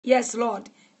Yes, Lord.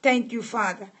 Thank you,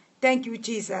 Father. Thank you,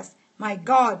 Jesus. My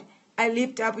God, I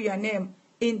lift up your name.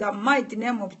 In the mighty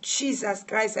name of Jesus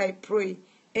Christ, I pray.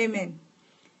 Amen.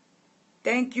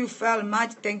 Thank you very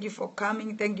much. Thank you for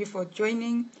coming. Thank you for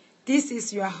joining. This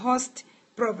is your host,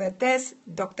 Prophetess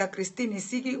Dr. Christine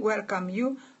Isigi. Welcome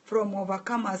you from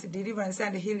Overcomers Deliverance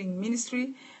and Healing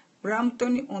Ministry,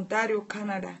 Brampton, Ontario,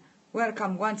 Canada.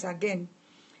 Welcome once again.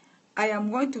 I am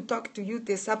going to talk to you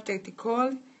the subject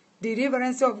called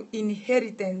Deliverance of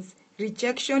Inheritance,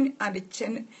 Rejection, and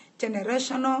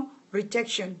Generational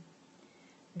Rejection.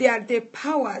 They are the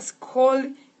powers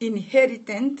called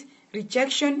inheritance,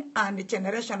 rejection, and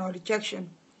generational rejection.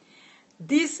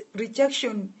 This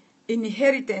rejection,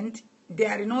 inheritance, they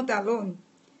are not alone.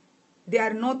 They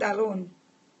are not alone.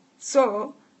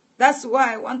 So that's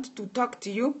why I want to talk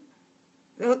to you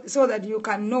so that you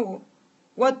can know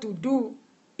what to do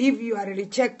if you are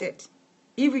rejected,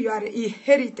 if you are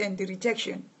inherited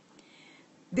rejection.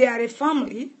 They are a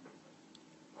family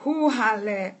who have,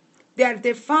 they are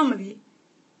the family.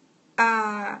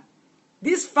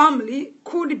 This family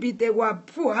could be they were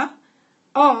poor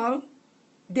or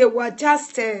they were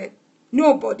just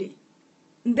nobody.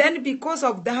 And then because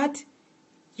of that,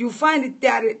 you find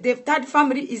that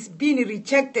family is being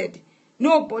rejected.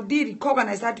 Nobody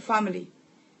recognized that family.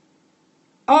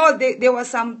 Or there were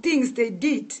some things they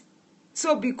did.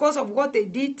 So because of what they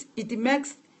did, it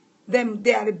makes them,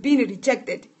 they are being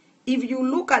rejected. If you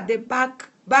look at the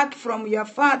back from your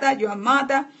father, your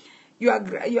mother,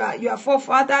 your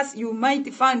forefathers, you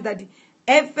might find that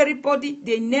everybody,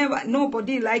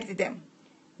 nobody liked them.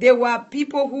 There were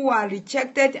people who were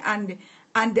rejected, and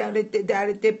they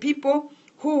are the people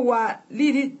who were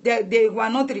really, they were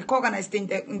not recognized in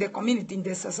the community, in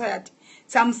the society.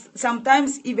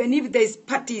 Sometimes even if there's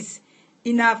parties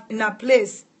in a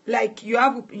place, like you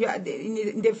have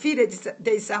in the village,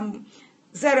 there's some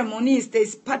ceremonies,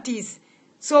 there's parties.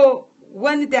 So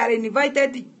when they are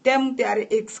invited, them they are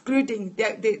excluding.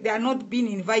 They are not being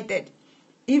invited.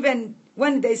 Even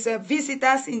when there's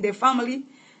visitors in the family,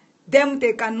 them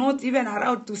they cannot even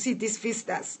allowed to see these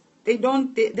visitors. They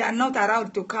are not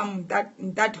allowed to come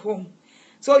in that home.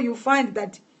 So you find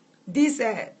that this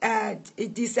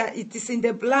it is in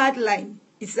the bloodline.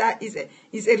 It's a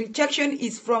rejection.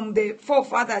 It's from the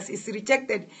forefathers. It's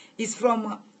rejected. It's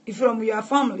from your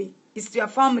family. It's your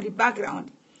family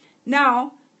background.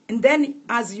 Now and then,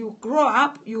 as you grow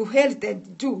up, you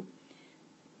inherited too.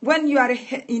 When you are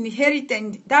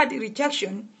inheriting that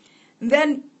rejection,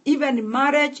 then even in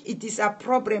marriage, it is a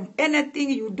problem.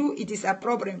 Anything you do, it is a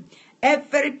problem.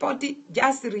 Everybody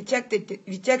just reject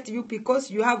you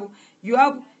because you have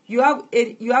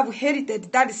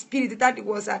inherited that spirit that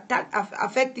was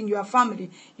affecting your family,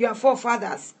 your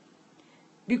forefathers.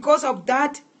 Because of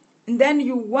that, and then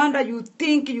you wonder, you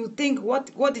think,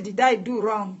 what did I do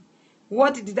wrong?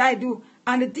 What did I do?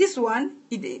 And this one,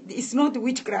 it's not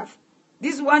witchcraft.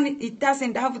 This one, it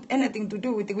doesn't have anything to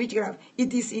do with witchcraft.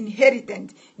 It is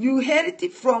inherited. You inherit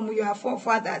it from your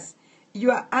forefathers,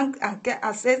 your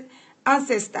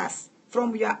ancestors,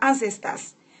 from your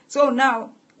ancestors. So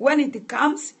now, when it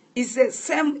comes, it's the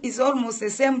same. It's almost the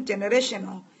same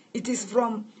generational. It is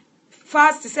from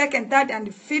first, second, third,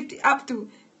 and fifth up to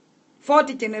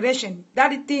 40 generation.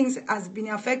 That things has been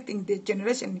affecting the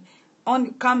generation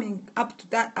on coming up to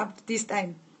this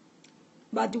time.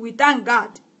 But we thank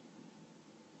God.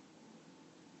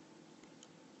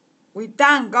 We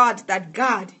thank God that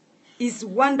God is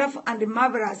wonderful and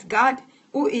marvelous God,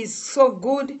 who is so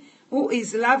good, who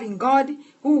is loving God,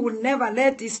 who will never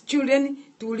let his children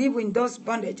to live in those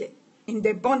bondage, in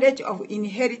the bondage of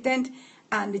inheritance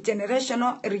and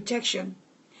generational rejection.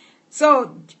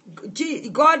 So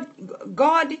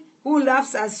God who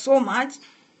loves us so much,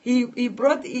 he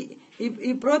brought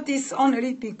his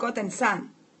only begotten Son,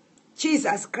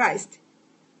 Jesus Christ,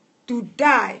 to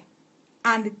die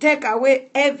and take away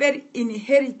every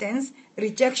inheritance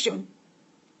rejection.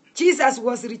 Jesus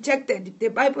was rejected. The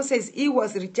Bible says he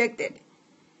was rejected.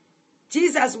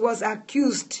 Jesus was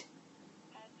accused.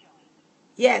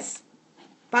 Yes.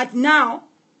 But now,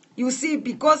 you see,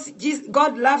 because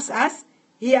God loves us,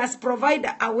 he has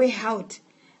provided a way out.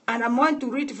 And I'm going to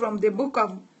read from the book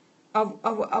of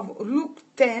Luke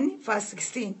 10, verse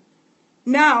 16.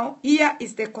 Now, here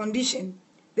is the condition.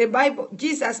 The Bible,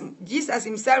 Jesus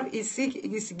himself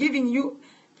is giving you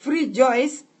free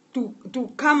joys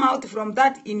to come out from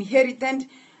that inherited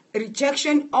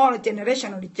rejection or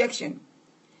generational rejection.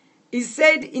 It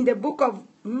said in the book of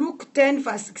Luke 10,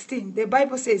 verse 16, the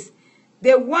Bible says,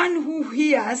 the one who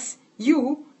hears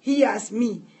you hears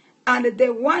me, and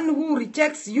the one who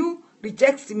rejects you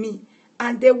rejects me,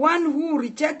 and the one who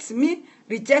rejects me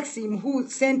rejects him who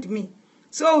sent me.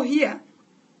 So here,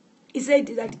 he said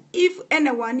that if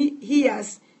anyone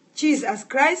hears Jesus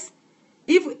Christ,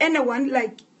 if anyone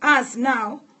like us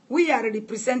now, we are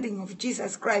representing of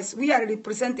Jesus Christ. We are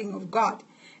representing of God.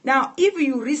 Now, if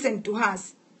you listen to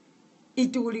us,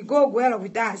 it will go well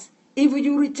with us. If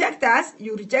you reject us,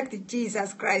 you reject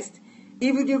Jesus Christ.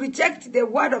 If you reject the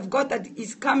word of God that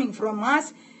is coming from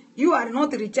us, you are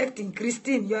not rejecting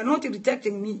Christine. You are not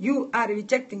rejecting me. You are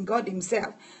rejecting God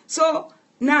himself. So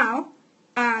now,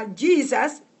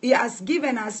 Jesus, he has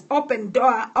given us open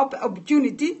door, open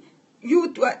opportunity,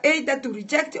 you to either to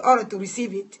reject or to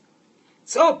receive it.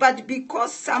 So, but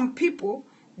because some people,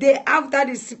 they have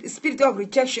that spirit of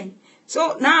rejection.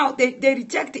 So now they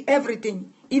reject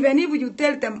everything. Even if you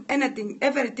tell them anything,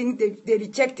 everything, they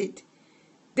reject it.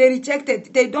 They reject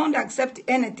it. They don't accept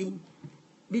anything.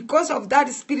 Because of that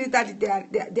spirit, that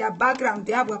their background,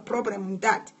 they have a problem with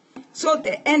that. So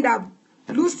they end up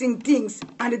losing things.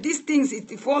 And these things,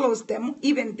 it follows them,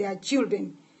 even their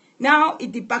children. Now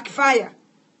it backfire.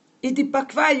 It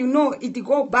backfire, you know, it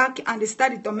go back and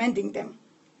started tormenting them.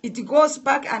 It goes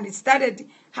back and it started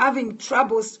having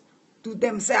troubles to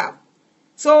themselves.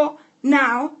 So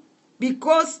now,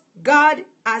 because God,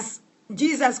 as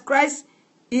Jesus Christ,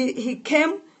 he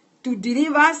came to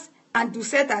deliver us and to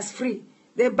set us free.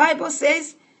 The Bible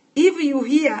says, if you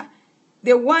hear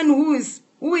the one who is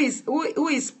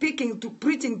speaking to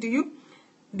preaching to you,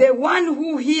 the one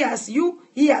who hears you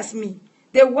hears me.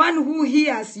 The one who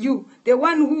hears you, the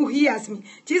one who hears me.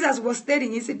 Jesus was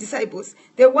telling his disciples,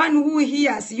 the one who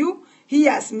hears you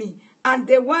hears me, and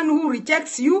the one who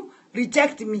rejects you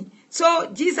rejects me. So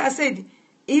Jesus said,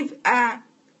 if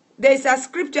there is a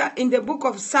scripture in the book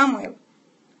of Samuel,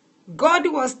 God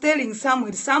was telling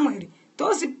Samuel,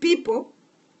 those people,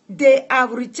 they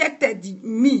have rejected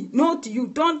me, not you.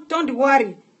 Don't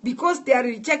worry, because they are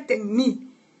rejecting me.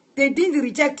 They didn't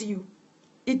reject you.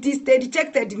 It is they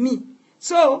rejected me.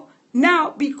 So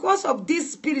now, because of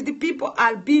this spirit, the people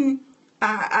are being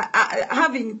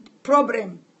having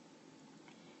problem.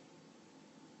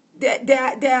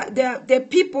 The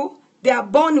people, they are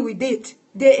born with it.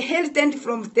 They inherited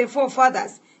from their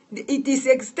forefathers. It is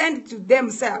extended to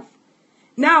themselves.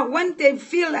 Now, when they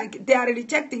feel like they are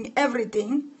rejecting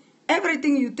everything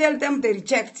you tell them, they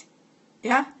reject.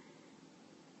 Yeah?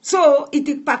 So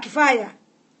it backfire.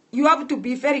 You have to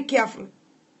be very careful.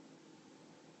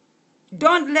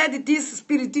 Don't let this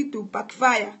spirit to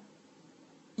backfire.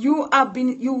 You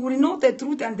will know the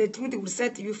truth, and the truth will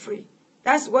set you free.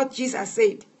 That's what Jesus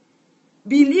said.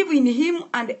 Believe in him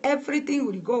and everything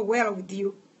will go well with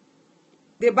you.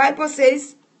 The Bible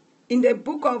says in the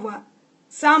book of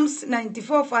Psalms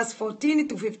 94 verse 14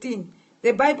 to 15,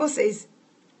 the Bible says,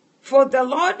 for the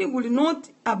Lord will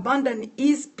not abandon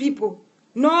his people,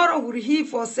 nor will he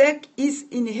forsake his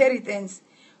inheritance.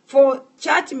 For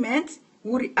judgment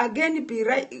will again be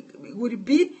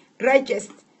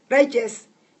righteous,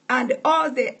 and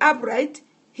all the upright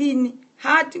in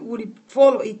heart will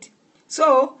follow it.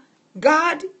 So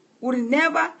God will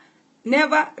never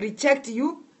reject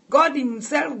you. God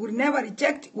himself will never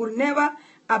reject, will never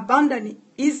abandon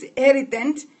his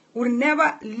inheritance, will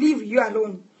never leave you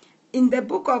alone. In the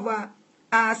book of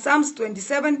Psalms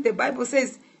 27, the Bible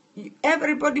says,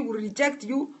 everybody will reject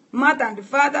you, mother and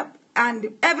father,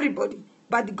 and everybody.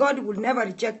 But God will never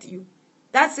reject you.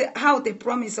 That's how the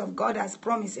promise of God has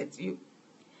promised it to you.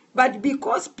 But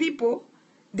because people,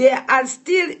 they are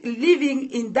still living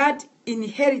in that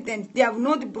inheritance, they have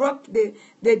not brought the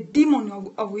demon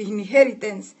of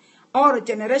inheritance or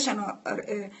generational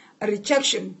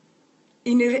rejection.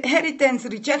 Inheritance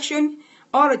rejection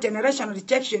or generational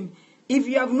rejection. If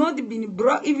you have not been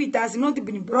if it has not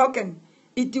been broken,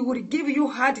 it will give you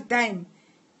hard time.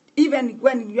 Even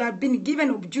when you have been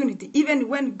given opportunity, even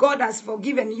when God has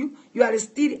forgiven you, you are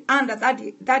still under that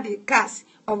curse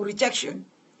of rejection.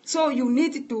 So you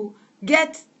need to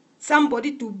get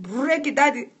somebody to break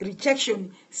that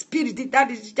rejection spirit, that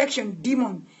rejection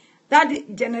demon, that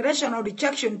generational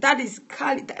rejection that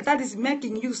is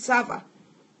making you suffer.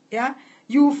 Yeah,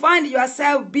 you find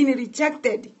yourself being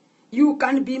rejected. You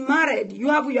can be married, you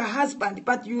have your husband,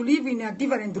 but you live in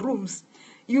different rooms.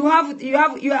 You at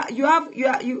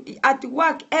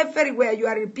work, everywhere you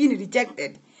are being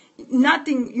rejected.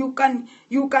 Nothing, you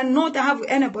cannot have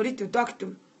anybody to talk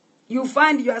to. You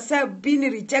find yourself being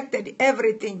rejected,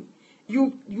 everything.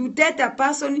 You date a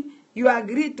person, you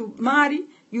agree to marry,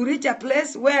 you reach a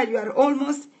place where you are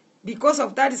almost, because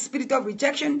of that spirit of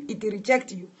rejection, it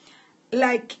rejects you.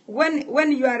 Like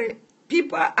when you are,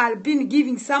 people are being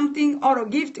giving something or a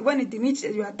gift, when it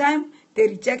reaches your time, they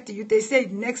reject you. They say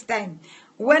next time.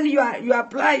 When you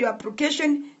apply your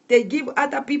application, They give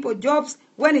other people jobs.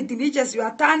 When it reaches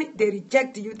your turn, they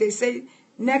reject you. They say,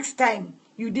 next time,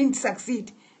 you didn't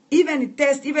succeed. Even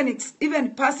test,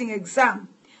 even passing exam.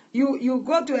 You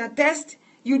go to a test,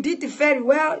 you did very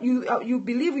well, you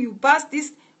believe you passed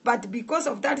this, but because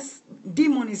of that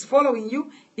demon is following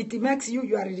you, it makes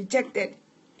you are rejected.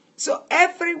 So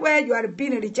everywhere you are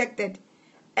being rejected.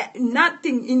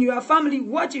 Nothing in your family,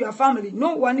 watch your family.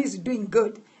 No one is doing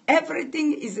good.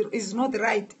 Everything is not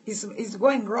right. Is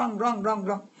going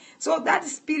wrong. So that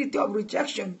spirit of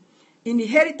rejection,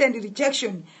 inherited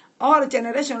rejection, or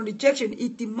generational rejection,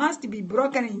 it must be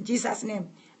broken in Jesus' name.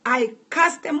 I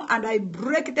cast them and I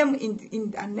break them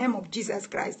in the name of Jesus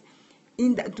Christ.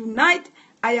 Tonight,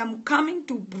 I am coming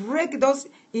to break those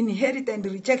inherited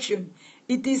rejection.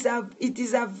 It is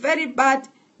a very bad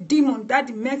demon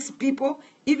that makes people,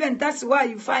 even that's why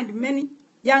you find many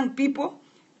young people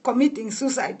committing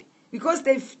suicide, because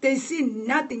they see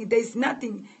nothing, there's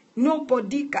nothing,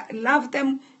 nobody loves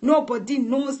them, nobody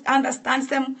understands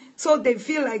them, so they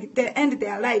feel like they end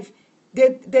their life.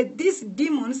 These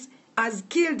demons has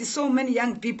killed so many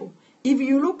young people. If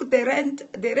you look the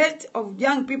rate of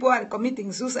young people are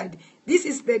committing suicide, this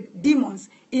is the demons,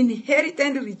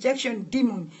 inherited rejection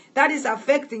demon, that is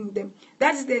affecting them.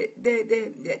 That is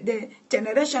the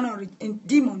generational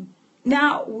demon.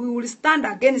 Now we will stand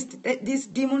against this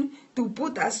demon to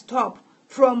put a stop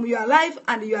from your life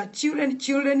and your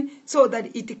children, so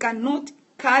that it cannot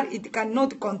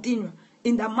continue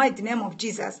in the mighty name of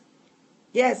Jesus.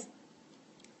 Yes,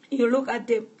 you look at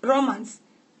the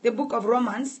book of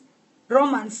Romans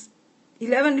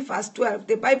 11 verse 12,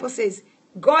 the Bible says,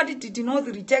 God did not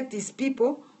reject his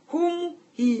people whom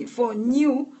he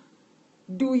foreknew.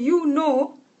 Do you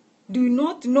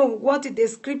not know what the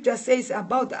scripture says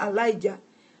about Elijah,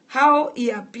 how he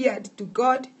appeared to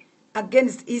God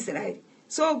against Israel?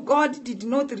 So God did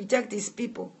not reject his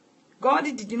people. God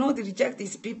did not reject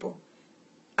his people.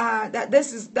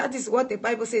 That is what the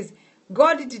Bible says.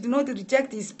 God did not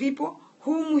reject his people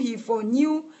whom he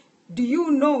foreknew. Do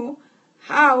you know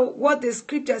what the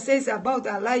scripture says about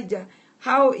Elijah,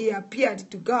 how he appeared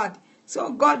to God?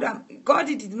 So God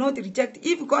did not reject.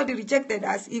 If God rejected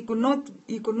us, he could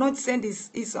not send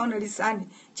his only son,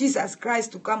 Jesus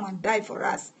Christ, to come and die for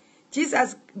us.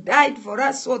 Jesus died for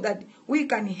us so that we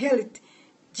can inherit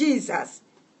Jesus.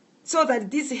 So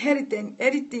that this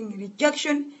inheriting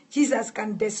rejection, Jesus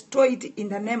can destroy it in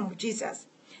the name of Jesus.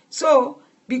 So,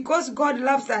 because God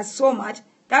loves us so much,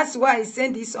 that's why he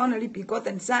sent his only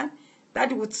begotten Son,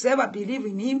 that whosoever believe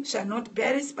in him shall not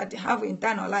perish but have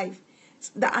eternal life.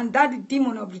 And that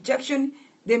demon of rejection,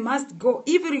 they must go.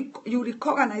 If you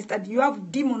recognize that you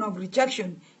have demon of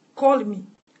rejection, call me.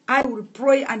 I will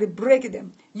pray and break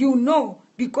them. You know,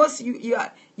 because you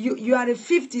are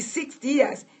 50, 60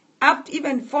 years, up to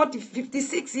even 40,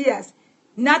 56 years,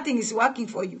 nothing is working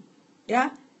for you.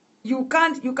 Yeah? You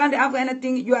can't have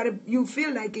anything. You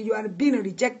feel like you are being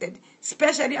rejected.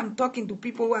 Especially I'm talking to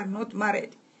people who are not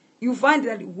married. You find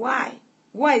that why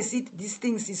is it these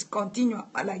things is continue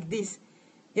like this?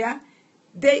 Yeah,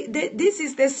 this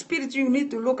is the spirit. You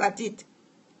need to look at it.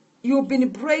 You've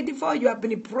been prayed for. You have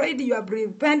been prayed. You have been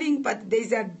repenting, but there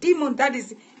is a demon that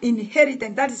is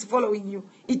inherited, that is following you.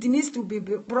 It needs to be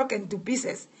broken to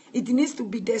pieces. It needs to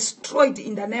be destroyed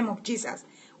in the name of Jesus.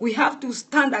 We have to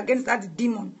stand against that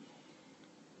demon.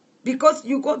 Because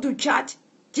you go to church,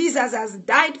 Jesus has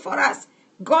died for us.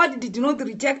 God did not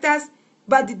reject us,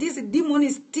 but this demon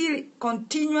is still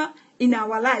continue in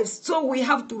our lives. So we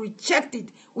have to reject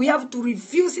it. We have to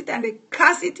refuse it and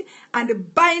curse it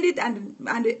and bind it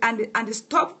and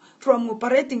stop from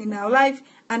operating in our life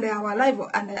and our life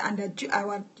and the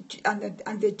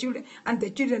children and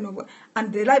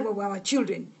the life of our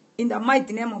children in the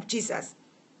mighty name of Jesus.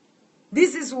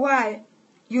 This is why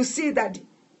you see that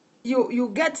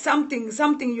you get something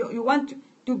you want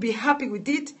to be happy with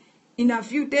it in a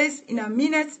few days, in a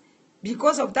minute,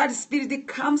 because of that spirit it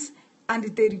comes and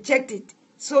they reject it.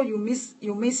 So you miss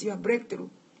your breakthrough.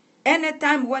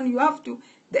 Anytime when you have to,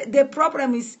 the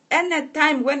problem is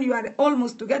anytime when you are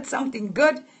almost to get something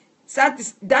good,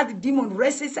 that demon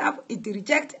raises up, it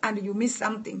rejects, and you miss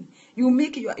something. You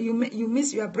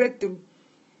miss your breakthrough.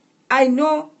 I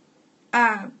know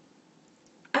I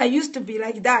used to be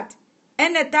like that.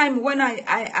 Anytime when I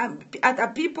at a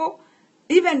people,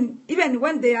 even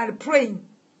when they are praying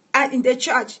in the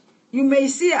church, you may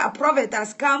see a prophet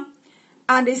has come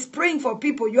and is praying for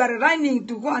people. You are running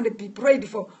to go and be prayed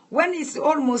for. When it's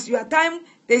almost your time,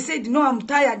 they said, no, I'm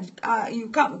tired. You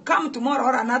come tomorrow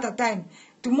or another time.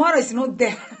 Tomorrow is not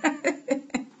there.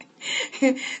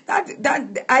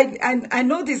 I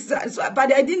know this,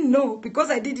 but I didn't know,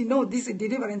 because I didn't know this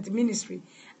deliverance ministry.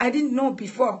 I didn't know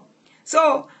before.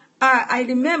 So I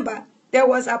remember there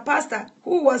was a pastor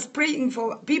who was praying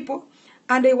for people,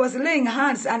 and he was laying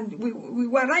hands, and we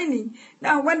were raining.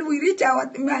 Now, when we reach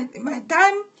my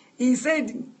time, he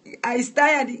said, I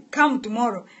tired, come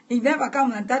tomorrow. He never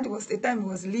come, and that was the time he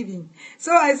was leaving.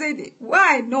 So I said,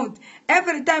 why not?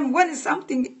 Every time when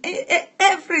something,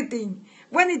 everything,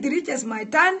 when it reaches my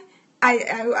turn,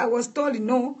 I was told,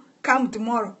 no, come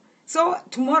tomorrow. So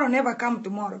tomorrow never come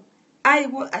tomorrow. I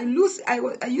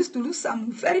used to lose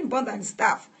some very important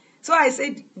stuff. So I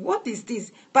said, what is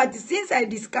this? But since I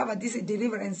discovered this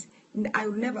deliverance, I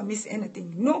will never miss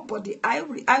anything. Nobody. I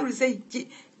will say,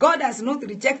 God has not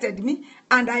rejected me,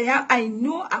 and I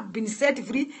know I've been set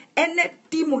free. Any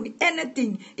demon,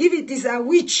 anything, if it is a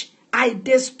witch, I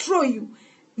destroy you.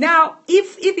 Now,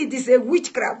 if it is a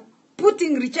witchcraft,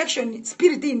 putting rejection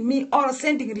spirit in me or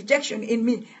sending rejection in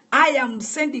me, I am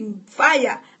sending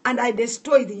fire and I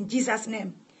destroy it in Jesus'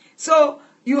 name. So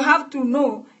you have to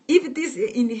know if it is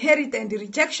inherited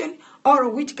rejection or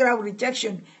witchcraft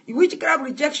rejection. Witchcraft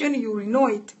rejection, you will know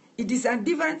it. It is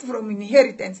different from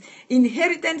inheritance.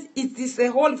 Inheritance, it is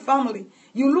a whole family.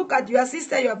 You look at your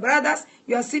sister, your brothers,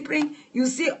 your sibling, you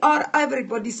see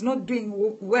everybody is not doing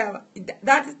well.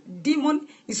 That demon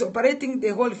is operating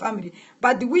the whole family.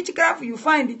 But the witchcraft, you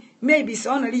find maybe it's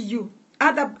only you.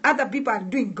 Other people are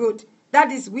doing good.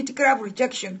 That is witchcraft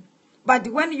rejection. But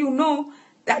when you know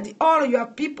that all your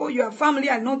people, your family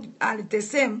are the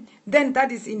same, then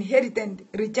that is inherited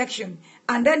rejection.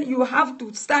 And then you have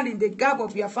to stand in the gap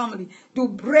of your family to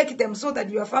break them so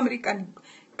that your family can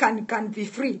be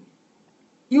free.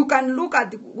 You can look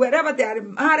at wherever they are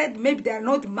married, maybe they are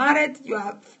not married, you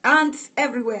have aunts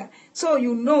everywhere. So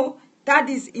you know that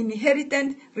is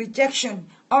inherited rejection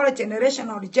or a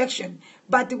generational rejection.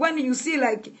 But when you see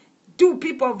like 2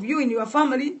 people of you in your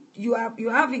family, you are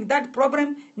having that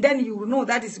problem, then you will know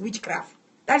that is witchcraft.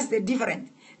 That's the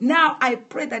difference. Now I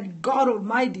pray that God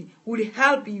Almighty will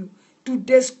help you to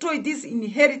destroy this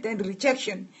inherited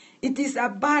rejection. It is a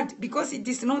bad, because it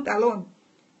is not alone.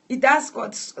 It has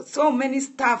got so many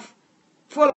stuff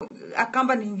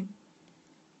accompanying him.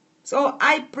 So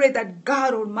I pray that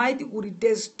God Almighty will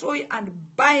destroy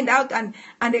and bind out and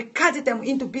cut them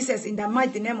into pieces in the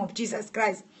mighty name of Jesus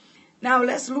Christ. Now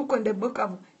let's look on the book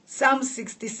of Psalm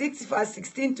 66 verse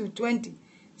 16 to 20.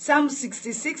 Psalm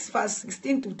 66 verse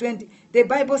 16 to 20. The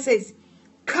Bible says,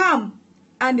 come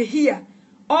and hear,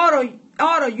 all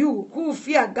you who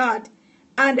fear God,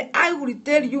 and I will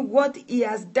tell you what he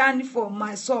has done for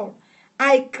my soul.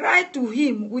 I cried to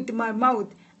him with my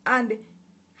mouth, and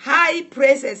high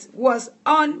praises was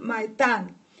on my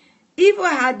tongue. If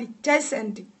I had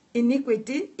chastened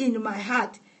iniquity in my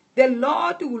heart, the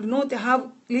Lord would not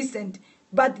have listened.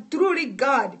 But truly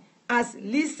God has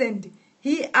listened.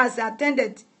 He has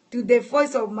attended to the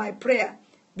voice of my prayer.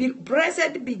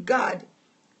 Blessed be God,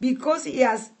 because he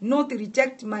has not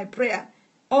rejected my prayer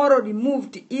or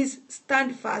removed his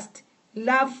steadfast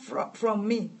love from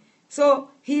me. So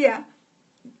here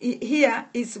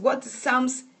is what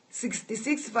Psalms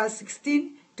 66 verse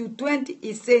 16 to 20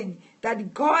 is saying,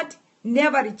 that God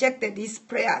never rejected his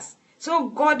prayers. So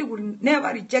God will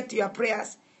never reject your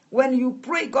prayers. When you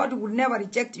pray, God will never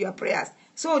reject your prayers.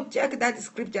 So check that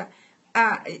scripture.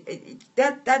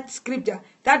 That scripture,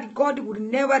 that God will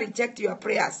never reject your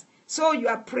prayers. So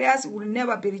your prayers will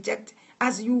never be rejected.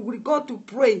 As you will go to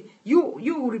pray, you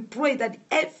will pray that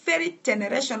every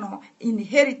generational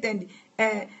inherited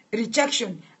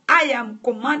rejection, I am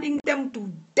commanding them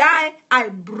to die. I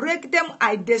break them.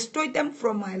 I destroy them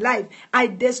from my life. I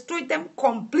destroy them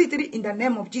completely in the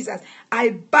name of Jesus. I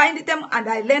bind them and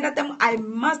I render them. I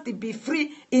must be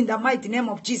free in the mighty name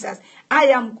of Jesus. I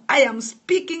am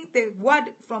speaking the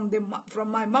word from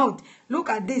my mouth. Look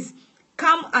at this.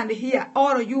 Come and hear,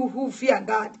 all you who fear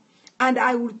God, and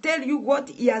I will tell you what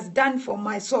he has done for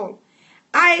my soul.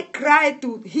 I cry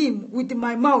to him with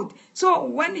my mouth. So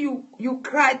when you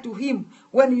cry to him,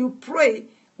 when you pray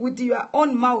with your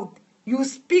own mouth, you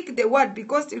speak the word,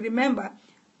 because remember,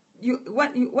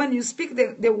 when you speak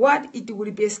the word, it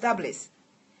will be established.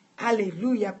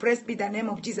 Hallelujah. Praise be the name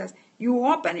of Jesus. You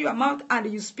open your mouth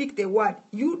and you speak the word.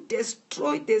 You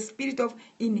destroy the spirit of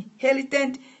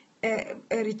inherited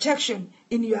rejection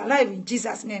in your life in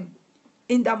Jesus' name.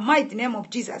 In the mighty name of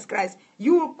Jesus Christ,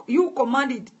 you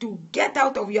command it to get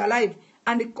out of your life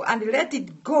and let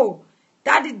it go.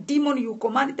 That demon, you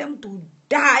command them to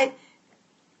die.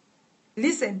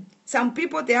 Listen, some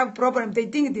people, they have problem. They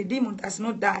think the demon does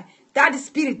not die. That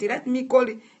spirit, let me call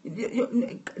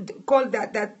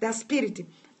that spirit.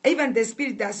 Even the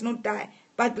spirit does not die.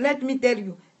 But let me tell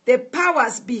you, the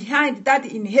powers behind that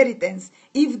inheritance,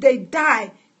 if they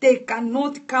die, they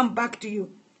cannot come back to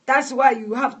you. That's why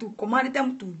you have to command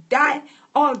them to die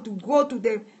or to go to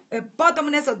the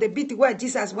bottomless of the pit where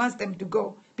Jesus wants them to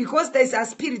go. Because there is a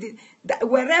spirit that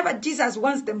wherever Jesus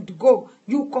wants them to go,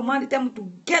 you command them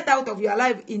to get out of your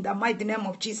life in the mighty name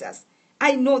of Jesus.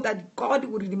 I know that God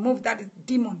will remove that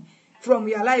demon from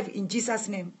your life in Jesus'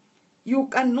 name. You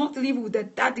cannot live with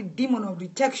that demon of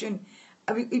rejection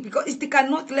because it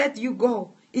cannot let you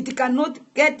go. It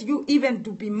cannot get you even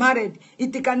to be married.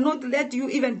 It cannot let you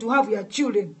even to have your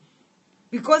children.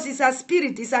 Because it's a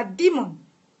spirit, it's a demon.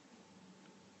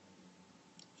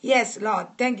 Yes, Lord.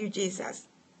 Thank you, Jesus.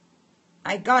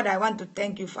 My God, I want to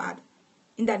thank you, Father.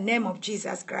 In the name of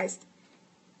Jesus Christ.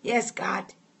 Yes,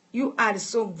 God. You are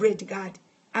so great, God.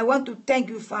 I want to thank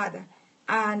you, Father.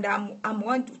 And I'm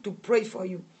going to pray for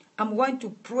you. I'm going to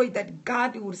pray that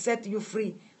God will set you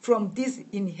free from this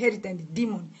inherited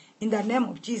demon. In the name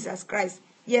of Jesus Christ.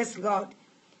 Yes, Lord.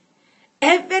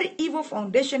 Every evil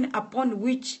foundation upon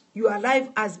which your life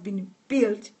has been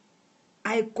built,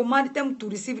 I command them to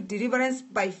receive deliverance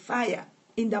by fire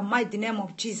in the mighty name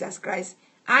of Jesus Christ.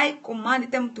 I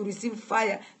command them to receive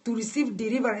fire, to receive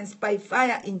deliverance by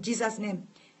fire in Jesus' name.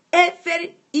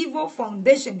 Every evil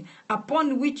foundation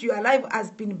upon which your life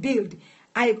has been built,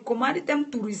 I command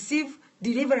them to receive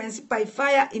deliverance by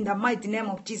fire in the mighty name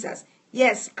of Jesus.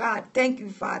 Yes, God. Thank you,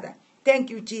 Father. Thank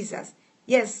you, Jesus.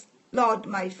 Yes, Lord,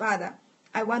 my Father.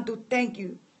 I want to thank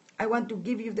you. I want to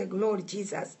give you the glory,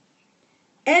 Jesus.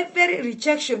 Every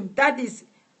rejection that is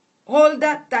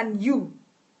older than you,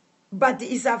 but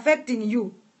is affecting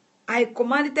you, I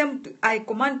command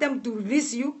them to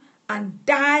release you and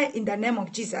die in the name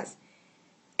of Jesus.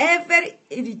 Every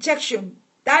rejection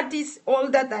that is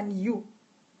older than you,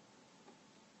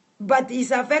 but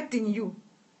is affecting you,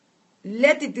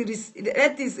 let it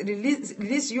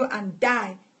release you and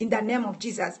die in the name of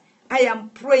Jesus. I am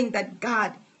praying that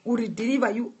God will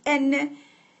deliver you any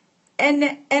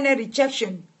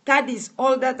rejection that is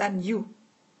older than you.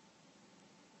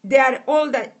 They are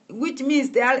older, which means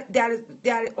they are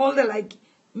older like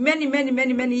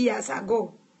many years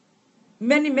ago.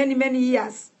 Many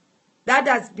years that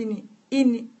has been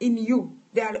in you.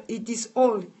 It is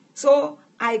old. So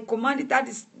I command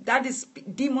that is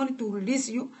demon to release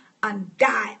you and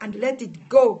die and let it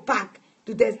go back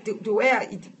to where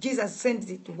Jesus sent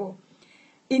it to go.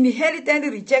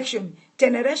 Inherited rejection,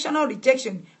 generational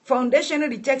rejection, foundational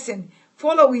rejection,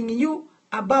 following you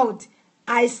about,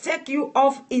 I set you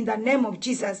off in the name of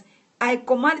Jesus. I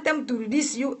command them to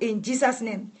release you in Jesus'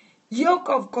 name. Yoke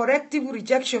of corrective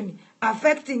rejection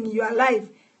affecting your life,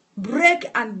 break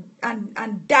and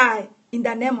die in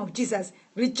the name of Jesus.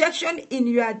 Rejection in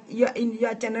your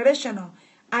generational,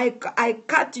 I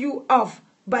cut you off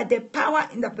by the power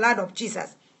in the blood of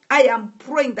Jesus. I am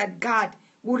praying that God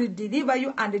will deliver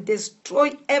you and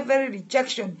destroy every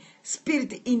rejection,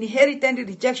 spirit, inherited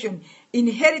rejection,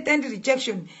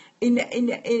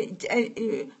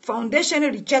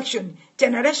 foundational rejection,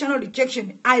 generational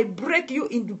rejection. I break you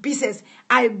into pieces.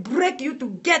 I break you to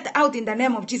get out in the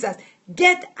name of Jesus.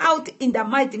 Get out in the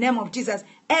mighty name of Jesus.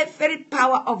 Every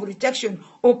power of rejection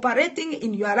operating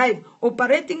in your life,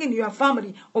 operating in your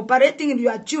family, operating in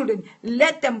your children,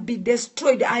 let them be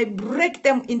destroyed. I break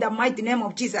them in the mighty name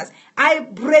of Jesus. I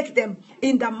break them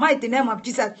in the mighty name of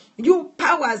Jesus. You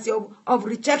powers of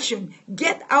rejection,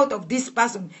 get out of this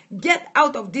person. Get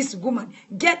out of this woman.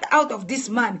 Get out of this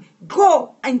man.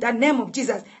 Go in the name of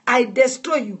Jesus. I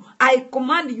destroy you. I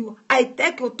command you. I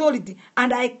take authority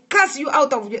and I cast you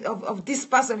out of this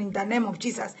person in the name of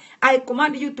Jesus. I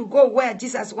command you to go where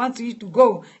Jesus wants you to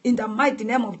go in the mighty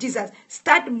name of Jesus.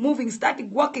 Start moving, start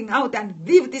walking out and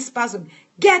leave this person.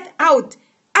 Get out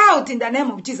in the name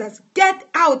of Jesus. Get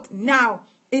out now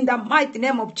in the mighty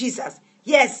name of Jesus.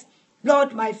 Yes,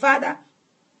 Lord, my Father,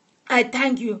 I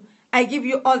thank you. I give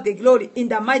you all the glory in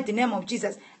the mighty name of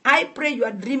Jesus. I pray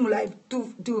your dream life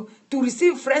to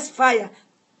receive fresh fire,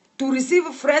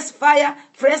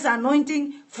 fresh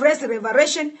anointing, fresh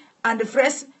revelation, and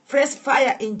fresh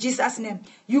fire in Jesus' name.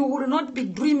 You will not be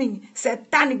dreaming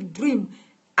satanic dream,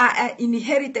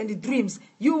 inherited dreams.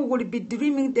 You will be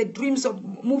dreaming the dreams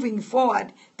of moving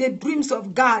forward, the dreams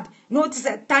of God, not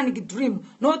satanic dream,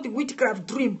 not witchcraft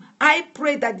dream. I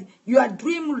pray that your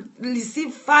dream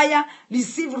receive fire,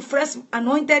 receive fresh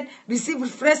anointed, receive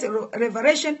fresh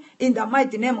revelation in the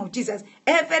mighty name of Jesus.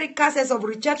 Every curses of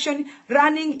rejection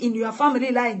running in your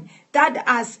family line that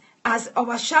has as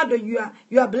overshadow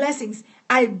your blessings.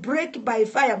 I break by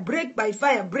fire, break by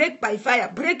fire, break by fire,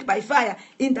 break by fire.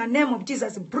 In the name of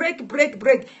Jesus, break, break,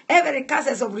 break. Every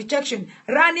curses of rejection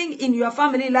running in your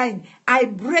family line, I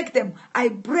break them, I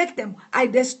break them, I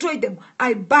destroy them,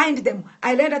 I bind them,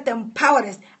 I render them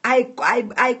powerless.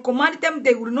 I command them,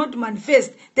 they will not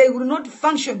manifest, they will not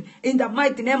function in the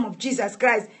mighty name of Jesus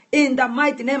Christ. In the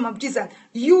mighty name of Jesus,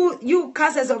 you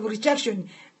curses of rejection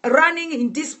running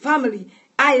in this family,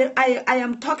 I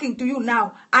am talking to you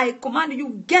now. I command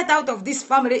you, get out of this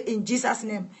family in Jesus'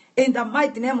 name. In the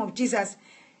mighty name of Jesus.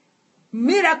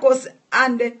 Miracles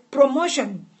and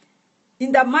promotion.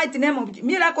 In the mighty name of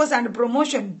miracles and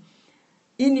promotion.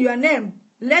 In your name.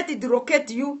 Let it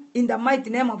locate you in the mighty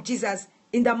name of Jesus.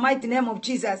 In the mighty name of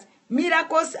Jesus.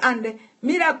 Miracles and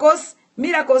miracles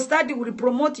that will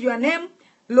promote your name.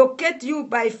 Locate you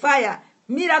by fire.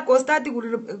 Miracles that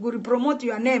will promote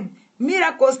your name.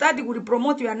 Miracles that will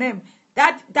promote your name.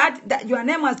 That your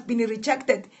name has been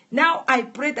rejected. Now I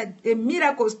pray that the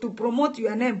miracles to promote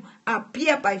your name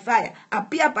appear by fire.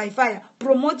 Appear by fire.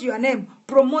 Promote your name.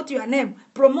 Promote your name.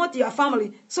 Promote your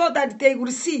family. So that they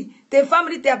will see the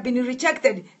family they have been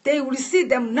rejected. They will see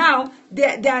them now. They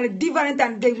are different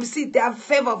and they will see the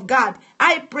favor of God.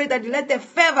 I pray that let the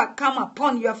favor come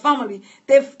upon your family.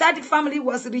 That family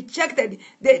was rejected.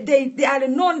 They are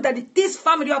known that this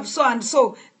family of so and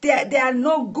so, they are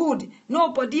no good.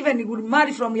 Nobody even will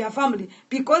marry from your family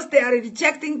because they are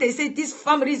rejecting. They say this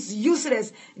family is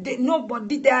useless. They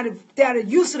are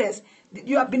useless.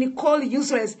 You have been called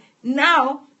useless.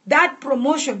 Now that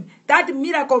promotion, that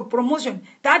miracle promotion,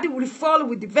 that will fall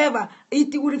with favor.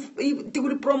 It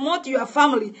will promote your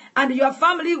family, and your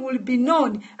family will be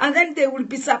known, and then they will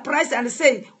be surprised and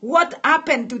say, what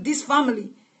happened to this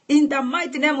family? In the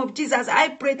mighty name of Jesus, I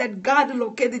pray that God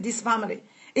located this family.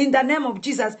 In the name of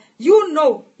Jesus, you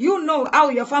know how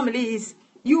your family is.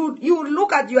 You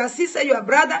look at your sister, your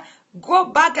brother, go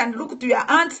back and look to your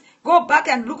aunts, go back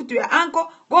and look to your uncle,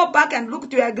 go back and look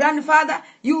to your grandfather.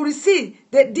 You will see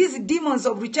that these demons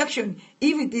of rejection,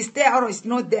 if it is there or it's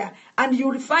not there, and you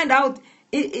will find out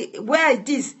where it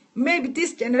is. Maybe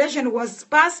this generation was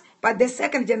passed, but the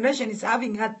second generation is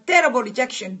having a terrible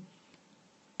rejection.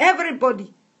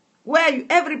 Everybody,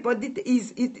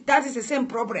 that is the same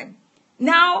problem.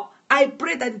 Now, I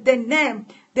pray that the name,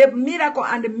 the miracle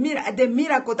and the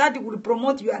miracle that will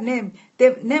promote your name,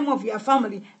 the name of your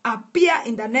family, appear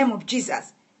in the name of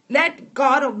Jesus. Let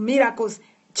God of miracles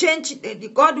change,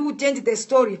 God who change the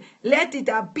story, let it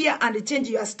appear and change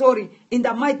your story in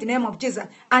the mighty name of Jesus.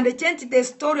 And change the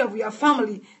story of your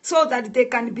family so that they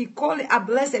can be called a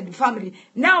blessed family.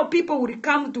 Now people will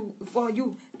come for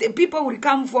you. The people will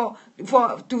come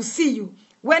to see you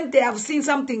when they have seen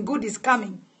something good is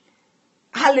coming.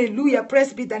 Hallelujah.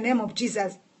 Praise be the name of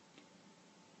Jesus.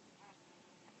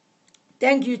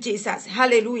 Thank you, Jesus.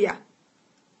 Hallelujah.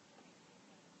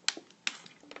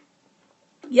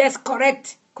 Yes,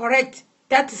 correct. Correct.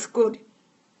 That is good.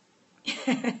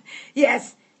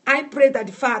 Yes, I pray that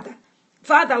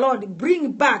Father Lord,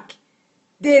 bring back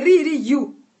the really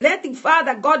you. Let the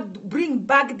Father God bring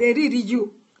back the really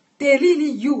you. The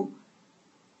really you.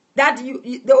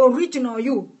 The original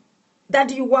you.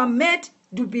 That you were made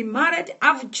to be married,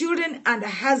 have children and a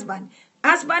husband.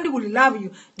 Husband will love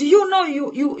you. Do you know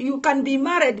you can be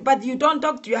married, but you don't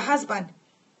talk to your husband?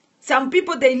 Some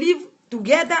people, they live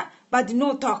together, but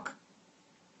no talk.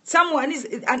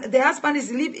 The husband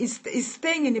is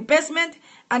staying in the basement,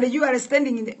 and you are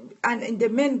standing in the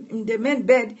main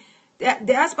bed.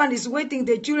 The husband is waiting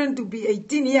the children to be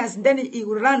 18 years, and then he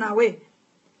will run away.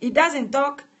 He doesn't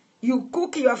talk. You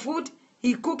cook your food,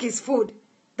 he cook his food.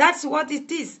 That's what it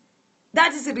is.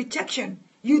 That is rejection.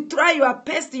 You try your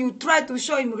best, you try to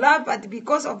show him love, but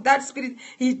because of that spirit,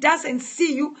 he doesn't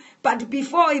see you. But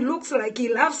before it looks like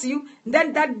he loves you,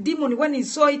 then that demon, when he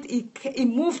saw it, he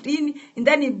moved in, and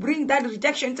then he bring that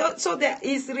rejection. So there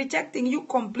is rejecting you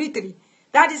completely.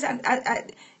 That is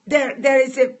there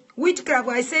is a witchcraft.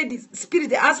 I say the spirit,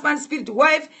 the husband, spirit,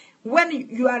 wife. When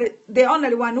you are the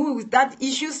only one who with that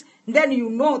issues, then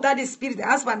you know that is spirit, the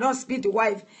husband, not spirit,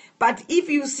 wife. But if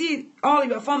you see all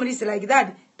your families like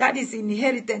that, that is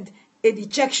inherited a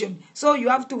rejection. So you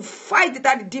have to fight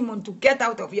that demon to get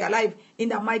out of your life in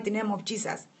the mighty name of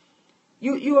Jesus.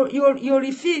 You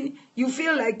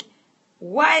feel like,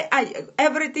 why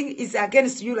everything is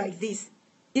against you like this?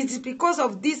 It's because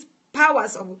of these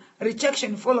powers of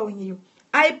rejection following you.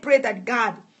 I pray that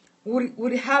God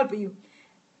will help you.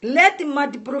 Let the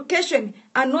multiplication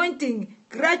anointing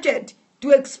graduate to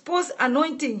expose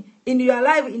anointing in your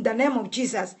life in the name of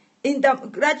Jesus. In the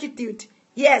gratitude.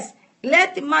 Yes.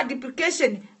 Let the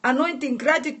multiplication anointing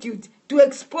gratitude to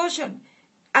explosion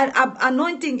and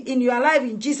anointing in your life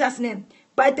in Jesus' name.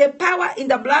 By the power in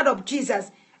the blood of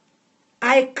Jesus,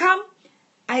 I come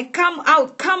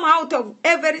out of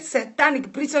every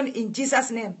satanic prison in Jesus'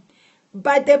 name.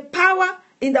 By the power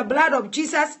in the blood of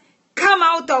Jesus, come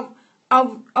out of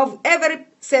every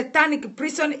satanic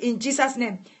prison in Jesus'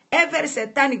 name. Every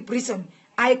satanic prison,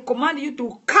 I command you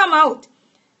to come out.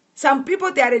 Some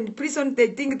people, they are in prison, they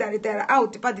think that they are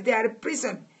out, but they are in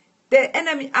prison. The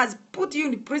enemy has put you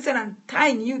in prison and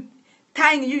tying you,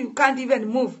 you can't even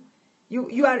move.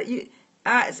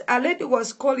 A lady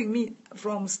was calling me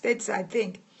from States, I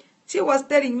think. She was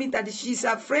telling me that she's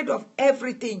afraid of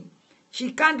everything.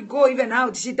 She can't go even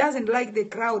out. She doesn't like the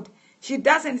crowd. She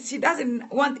doesn't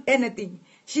want anything.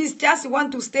 She just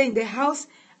want to stay in the house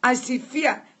and she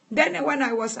fear. Then when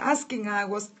I was asking her, I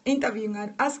was interviewing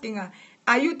her, asking her,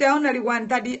 are you the only one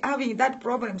that is having that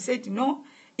problem? Said, no.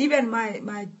 Even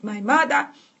my mother,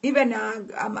 even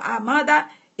our mother,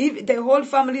 if the whole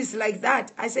family is like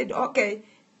that. I said, okay,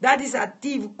 that is a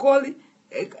thief called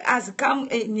has come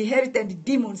inherited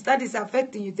demons that is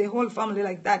affecting you, the whole family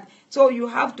like that. So you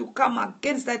have to come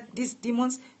against these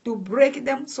demons to break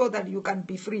them so that you can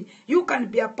be free. You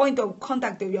can be a point of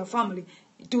contact with your family,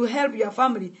 to help your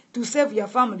family, to save your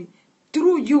family.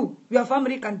 Through you, your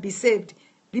family can be saved.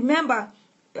 Remember,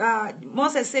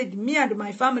 Moses said, me and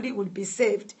my family will be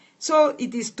saved. So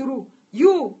it is true.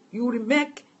 You will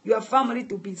make your family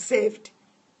to be saved.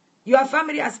 Your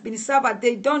family has been served.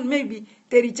 They don't, maybe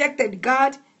they rejected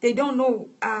God. They don't know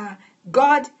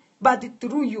God. But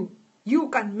through you, you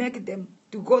can make them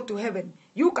to go to heaven.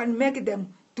 You can make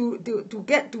them to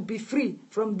get to be free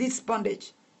from this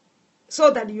bondage.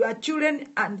 So that your children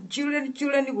and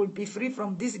children will be free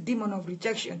from this demon of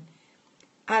rejection.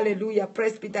 Hallelujah.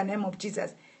 Praise be the name of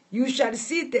Jesus. You shall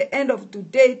see the end of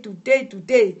today.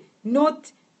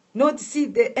 Not see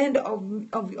the end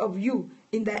of you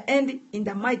in the end, in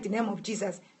the mighty name of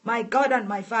Jesus. My God and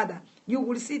my Father, you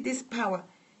will see this power.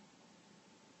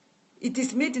 It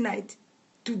is midnight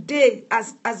today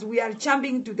as we are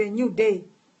jumping to the new day.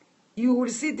 You will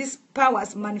see these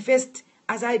powers manifest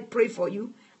as I pray for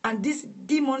you. And these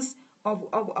demons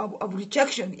of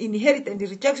rejection, inherited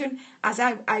rejection, as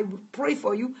I pray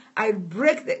for you, I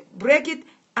break it,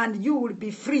 and you will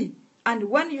be free. And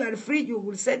when you are free, you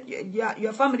will set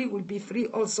your family will be free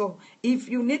also. If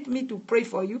you need me to pray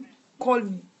for you, call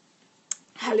me.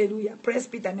 Hallelujah. Praise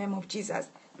be the name of Jesus.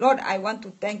 Lord, I want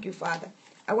to thank you, Father.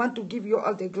 I want to give you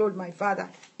all the glory, my Father,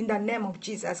 in the name of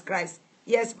Jesus Christ.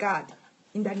 Yes, God.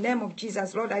 In the name of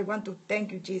Jesus, Lord, I want to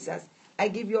thank you, Jesus. I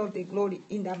give you all the glory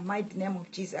in the mighty name of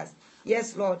Jesus.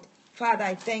 Yes, Lord. Father,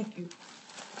 I thank you.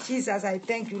 Jesus, I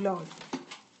thank you, Lord.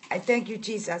 I thank you,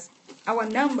 Jesus. Our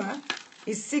number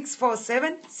is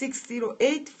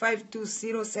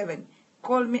 647-608-5207.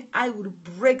 Call me. I will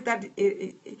break that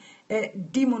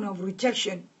demon of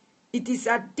rejection. It is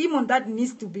a demon that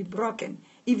needs to be broken.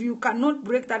 If you cannot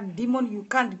break that demon, you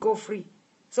can't go free.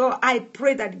 So I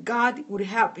pray that God will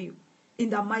help you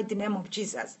in the mighty name of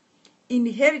Jesus.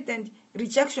 Inherited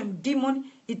rejection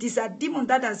demon, it is a demon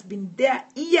that has been there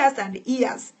years and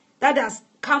years, that has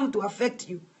come to affect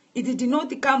you. It did not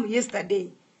come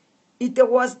yesterday. It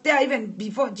was there even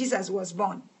before Jesus was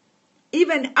born.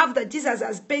 Even after Jesus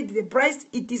has paid the price,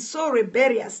 it is so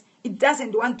rebellious. It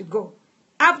doesn't want to go.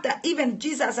 After even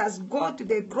Jesus has gone to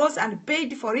the cross and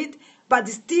paid for it, but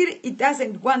still it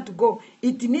doesn't want to go.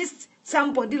 It needs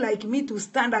somebody like me to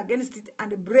stand against it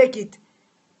and break it.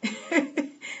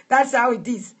 That's how it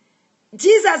is.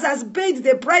 Jesus has paid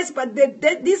the price, but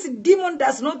this demon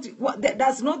does not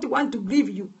want to leave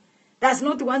you. Does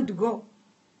not want to go.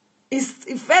 It's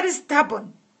very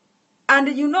stubborn.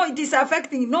 And you know, it is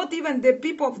affecting not even the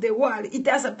people of the world. It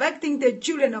is affecting the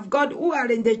children of God who are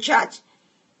in the church.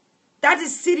 That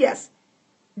is serious.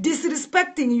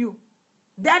 Disrespecting you.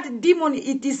 That demon,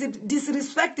 it is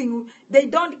disrespecting you. They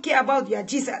don't care about your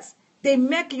Jesus. They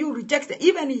make you reject it.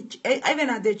 Even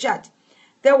at the church.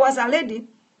 There was a lady,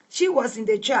 she was in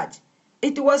the church.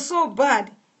 It was so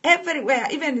bad. Everywhere,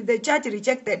 even the church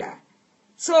rejected her.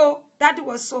 So, that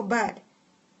was so bad.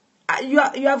 You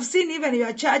have seen even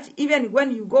your church, even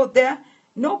when you go there,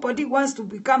 nobody wants to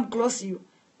become close to you.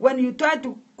 When you try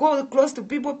to go close to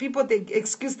people, they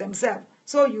excuse themselves.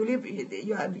 So you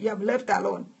have left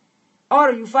alone.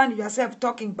 Or you find yourself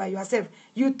talking by yourself.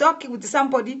 You talk with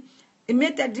somebody,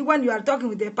 immediately when you are talking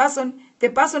with the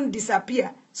person disappears.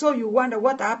 So you wonder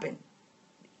what happened.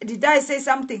 Did I say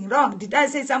something wrong? Did I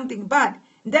say something bad?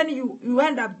 Then you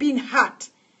end up being hurt.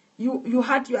 You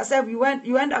hurt yourself. You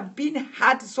end up being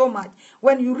hurt so much.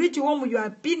 When you reach home, you are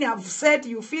being upset.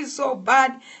 You feel so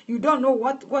bad. You don't know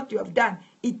what you have done.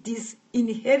 It is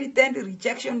inherited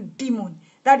rejection demon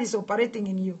that is operating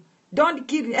in you. Don't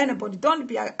kill anybody. Don't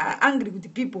be angry with the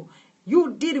people.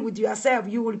 You deal with yourself.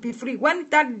 You will be free. When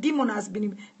that demon has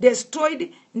been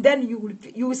destroyed, then you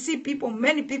will see people.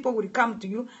 Many people will come to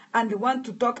you and want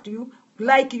to talk to you,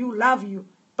 like you, love you.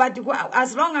 But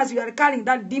as long as you are carrying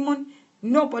that demon,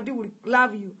 nobody will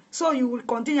love you. So you will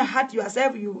continue to hurt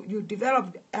yourself. You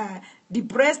develop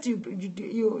depressed. You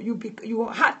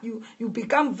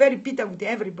become very bitter with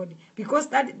everybody because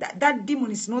that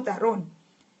demon is not alone.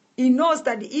 He knows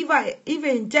that if I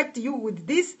inject you with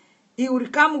this, he will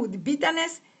come with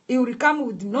bitterness. He will come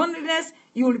with loneliness.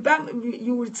 You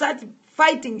will start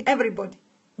fighting everybody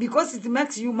because it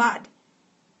makes you mad.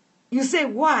 You say,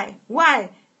 why?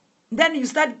 Why? Then you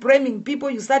start blaming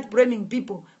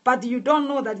people. But you don't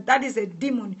know that that is a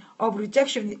demon of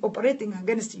rejection operating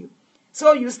against you.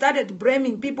 So you started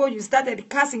blaming people. You started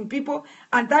cursing people.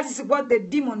 And that is what the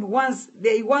demon wants.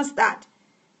 He wants that.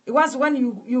 It was when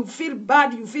you feel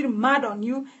bad, you feel mad on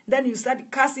you, then you start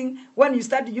cursing. When you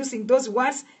start using those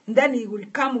words, then he will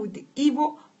come with the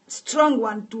evil, strong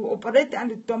one to operate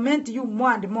and torment you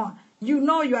more and more. You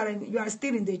know you are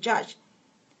still in the church.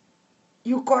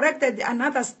 You corrected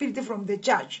another spirit from the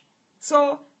church.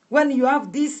 So when you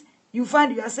have this, you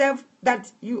find yourself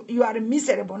that you are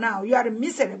miserable now. You are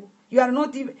miserable. You are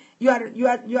not even,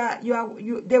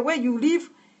 the way you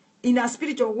live in a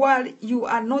spiritual world, you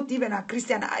are not even a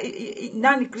Christian,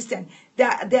 non-Christian.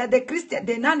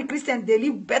 The non-Christian, they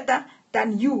live better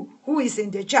than you, who is in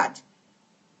the church.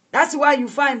 That's why you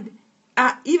find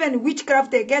even witchcraft,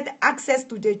 they get access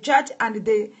to the church and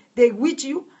they witch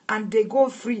you and they go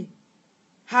free.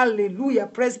 Hallelujah.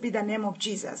 Praise be the name of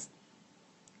Jesus.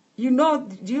 Do you know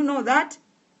that?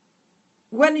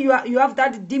 When you have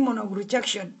that demon of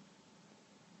rejection,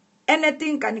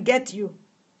 anything can get you.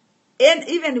 And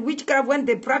even witchcraft, when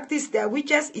they practice their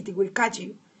witches, it will catch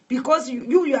you. Because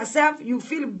you yourself, you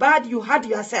feel bad, you hurt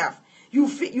yourself.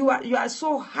 You are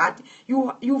so hurt.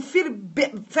 You feel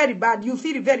very bad. You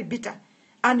feel very bitter.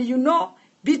 And you know,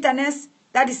 bitterness,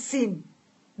 that is sin.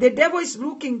 The devil is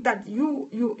looking that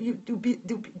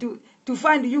to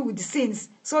find you with sins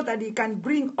so that he can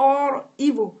bring all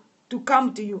evil to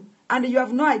come to you. And you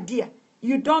have no idea.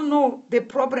 You don't know the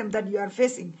problem that you are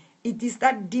facing. It is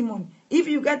that demon. If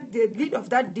you get the lead of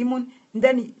that demon,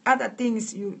 then other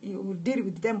things you will deal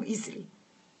with them easily.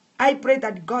 I pray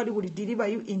that God will deliver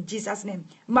you in Jesus' name.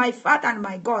 My Father and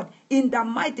my God, in the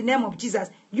mighty name of Jesus,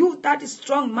 you that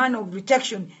strong man of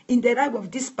rejection in the life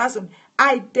of this person,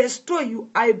 I destroy you,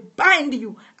 I bind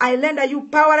you, I render you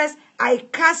powerless, I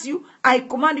curse you, I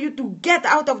command you to get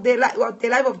out of the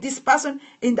life of this person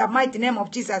in the mighty name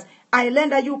of Jesus. I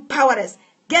render you powerless.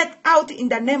 Get out in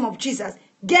the name of Jesus.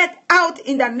 Get out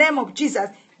in the name of Jesus.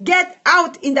 Get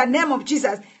out in the name of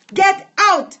Jesus. Get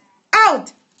out,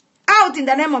 out, out in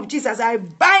the name of Jesus. I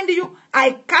bind you,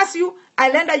 I curse you,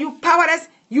 I render you powerless.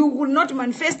 You will not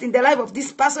manifest in the life of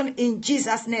this person in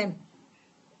Jesus' name.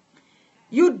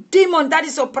 You demon that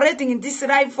is operating in this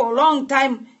life for a long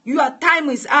time, your time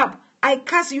is up. I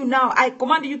curse you now. I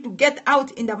command you to get out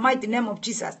in the mighty name of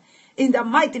Jesus. In the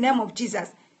mighty name of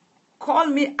Jesus. Call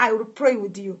me, I will pray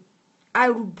with you. I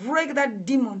will break that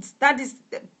demons, that is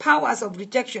the powers of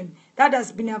rejection that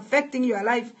has been affecting your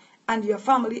life and your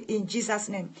family in Jesus'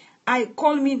 name. I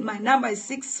call me, my number is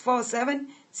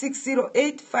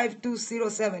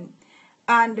 647-608-5207.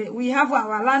 And we have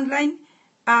our landline,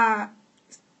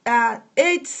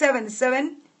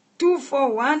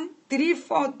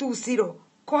 877-241-3420.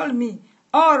 Call me.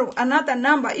 Or another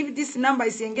number, if this number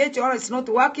is engaged or it's not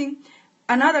working,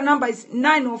 another number is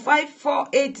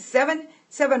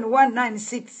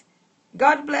 905-487-7196.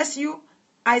 God bless you.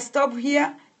 I stop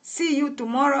here. See you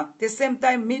tomorrow, the same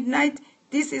time, midnight.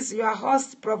 This is your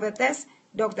host, prophetess,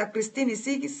 Dr. Christine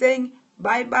Isigi, saying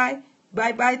bye-bye.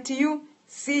 Bye-bye to you.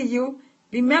 See you.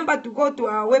 Remember to go to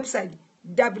our website,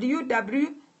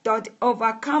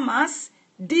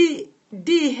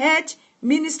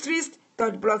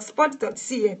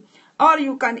 www.overcomersdhministries.blogspot.ca. Or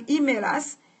you can email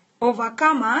us,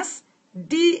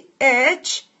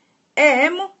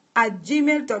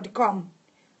 overcomersdhm@gmail.com.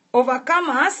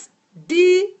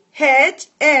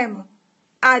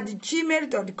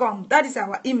 overcomersdhm@gmail.com. That is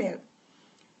our email.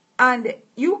 And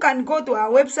you can go to our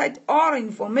website, all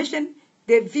information,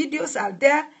 the videos are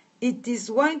there. It is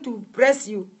going to bless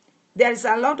you. There is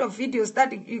a lot of videos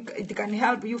that it can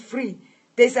help you free.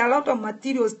 There's a lot of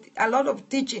materials, a lot of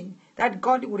teaching that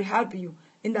God will help you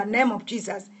in the name of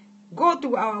Jesus. Go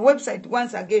to our website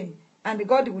once again, and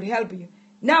God will help you.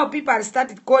 Now people have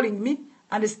started calling me,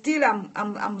 and still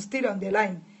I'm still on the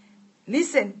line.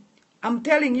 Listen, I'm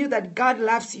telling you that God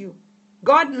loves you.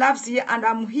 God loves you, and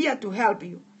I'm here to help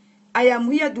you. I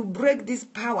am here to break these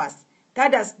powers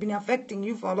that has been affecting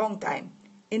you for a long time.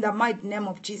 In the mighty name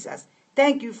of Jesus.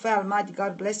 Thank you very much.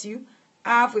 God bless you.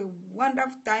 Have a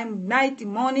wonderful time, night,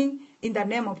 morning, in the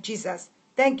name of Jesus.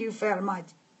 Thank you very much.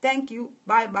 Thank you.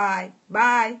 Bye-bye.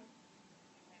 Bye.